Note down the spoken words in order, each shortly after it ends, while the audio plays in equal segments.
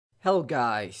Hello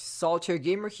guys, Solitaire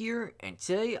Gamer here, and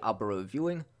today I'll be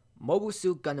reviewing Mobile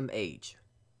Suit Gundam Age.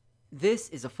 This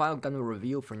is the final Gundam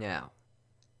review for now.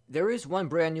 There is one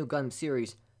brand new Gundam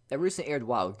series that recently aired a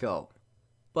while ago,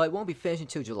 but it won't be finished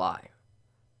until July.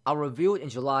 I'll review it in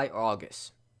July or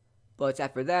August, but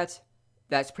after that,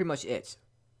 that's pretty much it.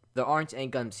 There aren't any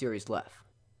Gundam series left.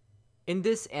 In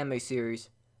this anime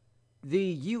series, the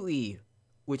UE,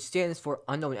 which stands for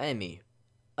Unknown Enemy,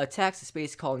 attacks the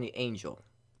space colony Angel.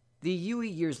 The UE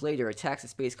years later attacks the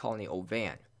space colony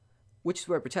Ovan, which is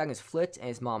where protagonist Flit and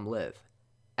his mom live.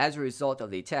 As a result of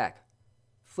the attack,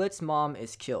 Flit's mom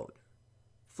is killed.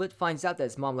 Flit finds out that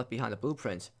his mom left behind a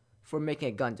blueprint for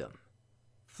making a Gundam.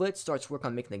 Flit starts work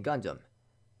on making a Gundam,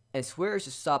 and swears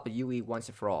to stop the UE once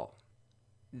and for all.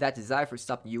 That desire for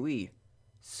stopping UE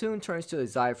soon turns to a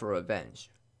desire for revenge.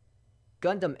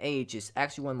 Gundam Age is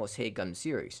actually one of the most hated Gundam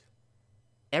series.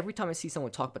 Every time I see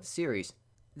someone talk about the series,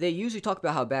 they usually talk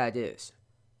about how bad it is.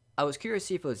 I was curious to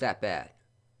see if it was that bad.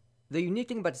 The unique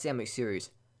thing about this anime series,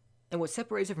 and what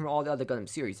separates it from all the other Gundam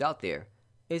series out there,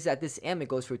 is that this anime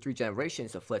goes through 3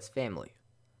 generations of Flit's family.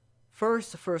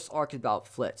 First, the first arc is about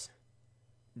Flit.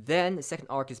 Then, the second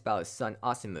arc is about his son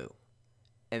Asimu.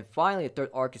 And finally, the third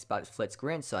arc is about Flit's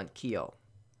grandson, Kyo.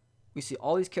 We see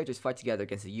all these characters fight together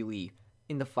against the UE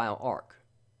in the final arc.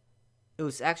 It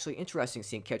was actually interesting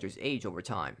seeing characters age over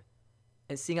time,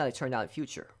 and seeing how they turned out in the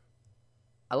future.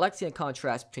 I like seeing a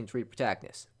contrast between 3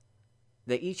 protagonists.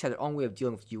 They each had their own way of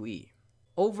dealing with UE.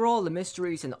 Overall, the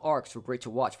mysteries and the arcs were great to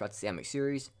watch throughout this anime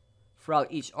series.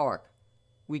 Throughout each arc,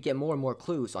 we get more and more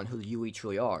clues on who the UE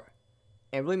truly are,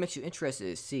 and it really makes you interested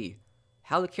to see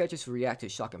how the characters will react to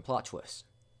shocking plot twists.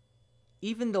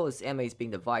 Even though this anime is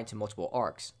being divided into multiple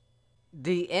arcs,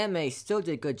 the anime still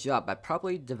did a good job by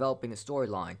properly developing the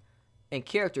storyline and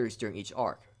characters during each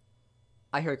arc.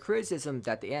 I heard criticism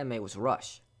that the anime was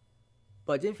rushed,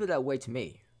 but it didn't feel that way to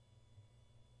me.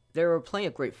 There were plenty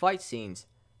of great fight scenes,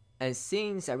 and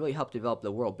scenes that really helped develop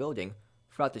the world building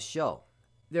throughout the show.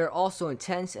 There are also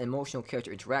intense and emotional character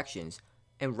interactions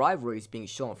and rivalries being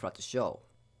shown throughout the show.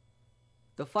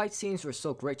 The fight scenes were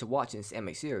so great to watch in this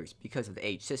anime series because of the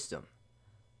age system.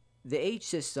 The age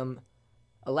system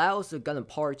allows the Gundam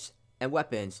parts and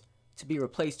weapons to be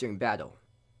replaced during battle,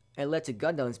 and led to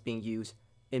Gundams being used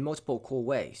in multiple cool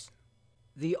ways.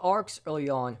 The arcs early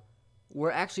on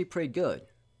were actually pretty good.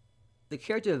 The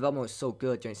character development was so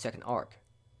good during the second arc.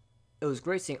 It was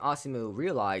great seeing Asimu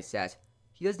realize that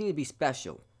he doesn't need to be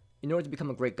special in order to become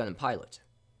a great Gundam pilot.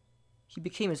 He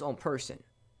became his own person,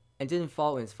 and didn't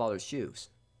follow in his father's shoes.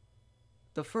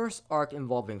 The first arc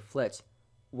involving Flit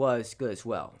was good as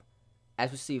well,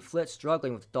 as we see Flit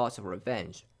struggling with thoughts of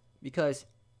revenge, because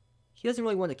he doesn't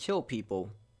really want to kill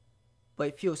people, but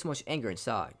he feels so much anger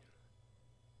inside.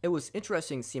 It was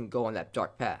interesting to see him go on that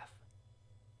dark path.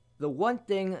 The one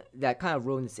thing that kind of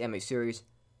ruined this anime series,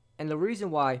 and the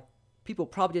reason why people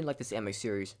probably didn't like this anime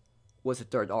series, was the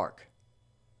third arc.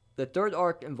 The third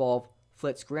arc involved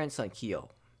Flit's grandson Kyo.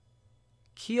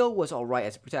 Kyo was alright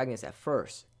as a protagonist at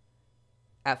first.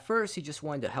 At first, he just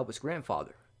wanted to help his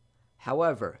grandfather.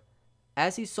 However,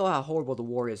 as he saw how horrible the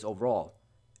war is overall,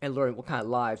 and learned what kind of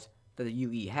lives that the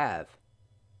UE have,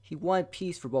 he wanted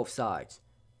peace for both sides,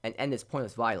 and end this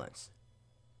pointless violence.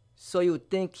 So you would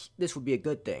think this would be a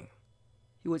good thing.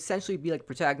 He would essentially be like the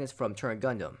protagonist from Turn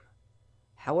Gundam.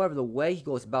 However, the way he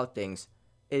goes about things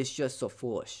is just so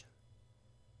foolish.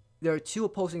 There are 2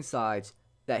 opposing sides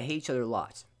that hate each other a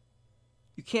lot.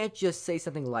 You can't just say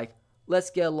something like, "Let's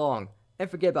get along," and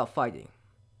forget about fighting.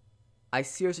 I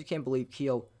seriously can't believe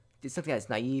Kyo did something as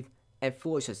naive and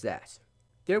foolish as that.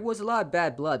 There was a lot of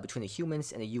bad blood between the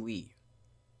humans and the UE.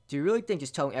 Do you really think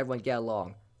just telling everyone to get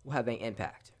along will have any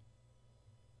impact?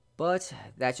 But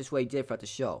that's just what he did throughout the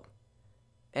show.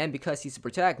 And because he's the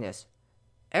protagonist,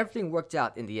 everything worked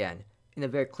out in the end in a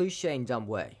very cliche and dumb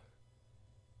way.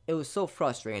 It was so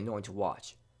frustrating and annoying to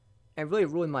watch, and really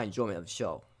ruined my enjoyment of the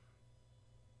show.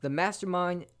 The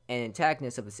mastermind and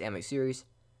antagonist of this anime series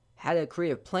had a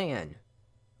creative plan,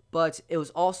 but it was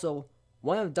also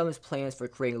one of the dumbest plans for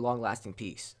creating long-lasting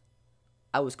peace.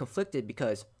 I was conflicted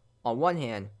because, on one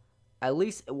hand, at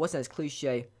least it wasn't as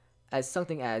cliche as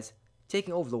something as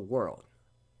taking over the world.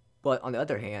 But on the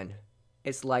other hand,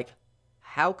 it's like,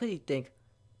 how could he think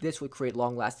this would create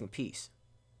long-lasting peace?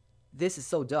 This is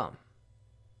so dumb.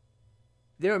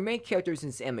 There are main characters in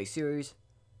this anime series,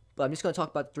 but I'm just going to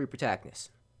talk about the 3 protagonists.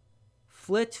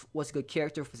 Flit was a good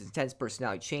character for his intense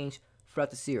personality change throughout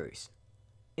the series.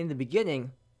 In the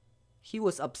beginning, he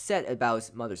was upset about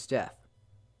his mother's death,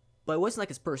 but it wasn't like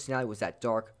his personality was that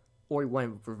dark or he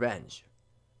wanted revenge.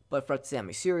 But throughout the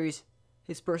anime series,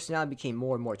 his personality became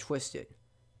more and more twisted,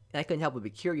 and I couldn't help but be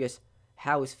curious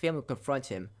how his family would confront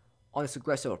him on this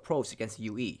aggressive approach against the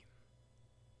UE.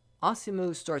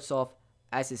 Asimu starts off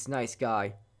as this nice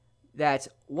guy that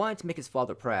wanted to make his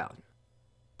father proud,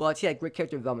 but he had great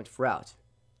character development throughout,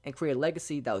 and created a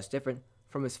legacy that was different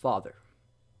from his father.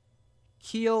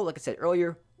 Kyo, like I said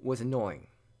earlier, was annoying.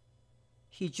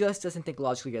 He just doesn't think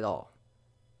logically at all,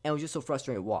 and was just so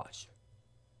frustrating to watch.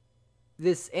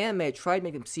 This anime tried to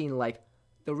make him seem like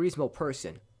the reasonable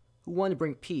person who wanted to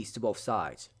bring peace to both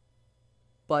sides.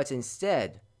 But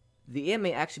instead, the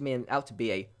anime actually made him out to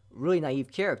be a really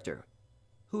naive character,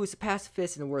 who was a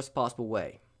pacifist in the worst possible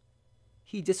way.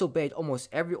 He disobeyed almost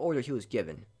every order he was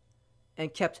given,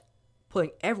 and kept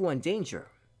putting everyone in danger.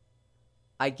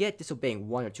 I get disobeying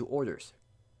 1 or 2 orders,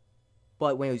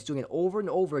 but when he was doing it over and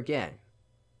over again,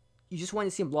 you just wanted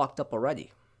to see him locked up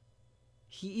already.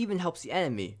 He even helps the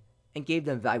enemy and gave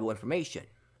them valuable information.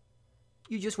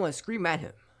 You just want to scream at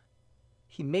him.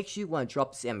 He makes you want to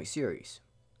drop this anime series.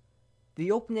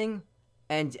 The opening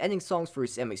and ending songs for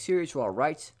this anime series were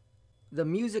alright. The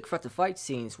music throughout the fight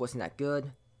scenes wasn't that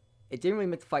good. It didn't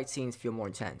really make the fight scenes feel more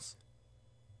intense.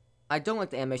 I don't like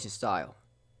the animation style.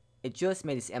 It just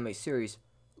made this anime series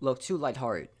look too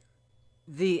lighthearted.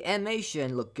 The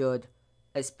animation looked good,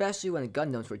 especially when the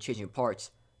Gundams were changing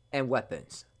parts and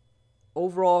weapons.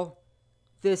 Overall,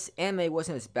 this anime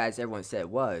wasn't as bad as everyone said it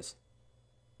was.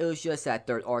 It was just that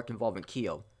third arc involving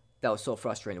Kyo that was so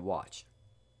frustrating to watch.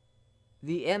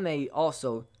 The anime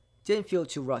also didn't feel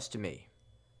too rushed to me.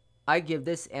 I give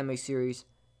this anime series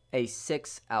a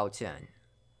 6 out of 10.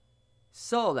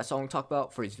 So that's all I'm going to talk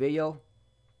about for this video.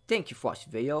 Thank you for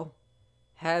watching the video.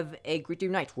 Have a great day or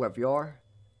night wherever you are.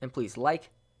 And please like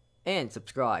and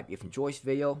subscribe if you enjoyed this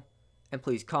video. And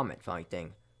please comment if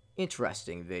anything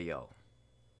interesting in the video.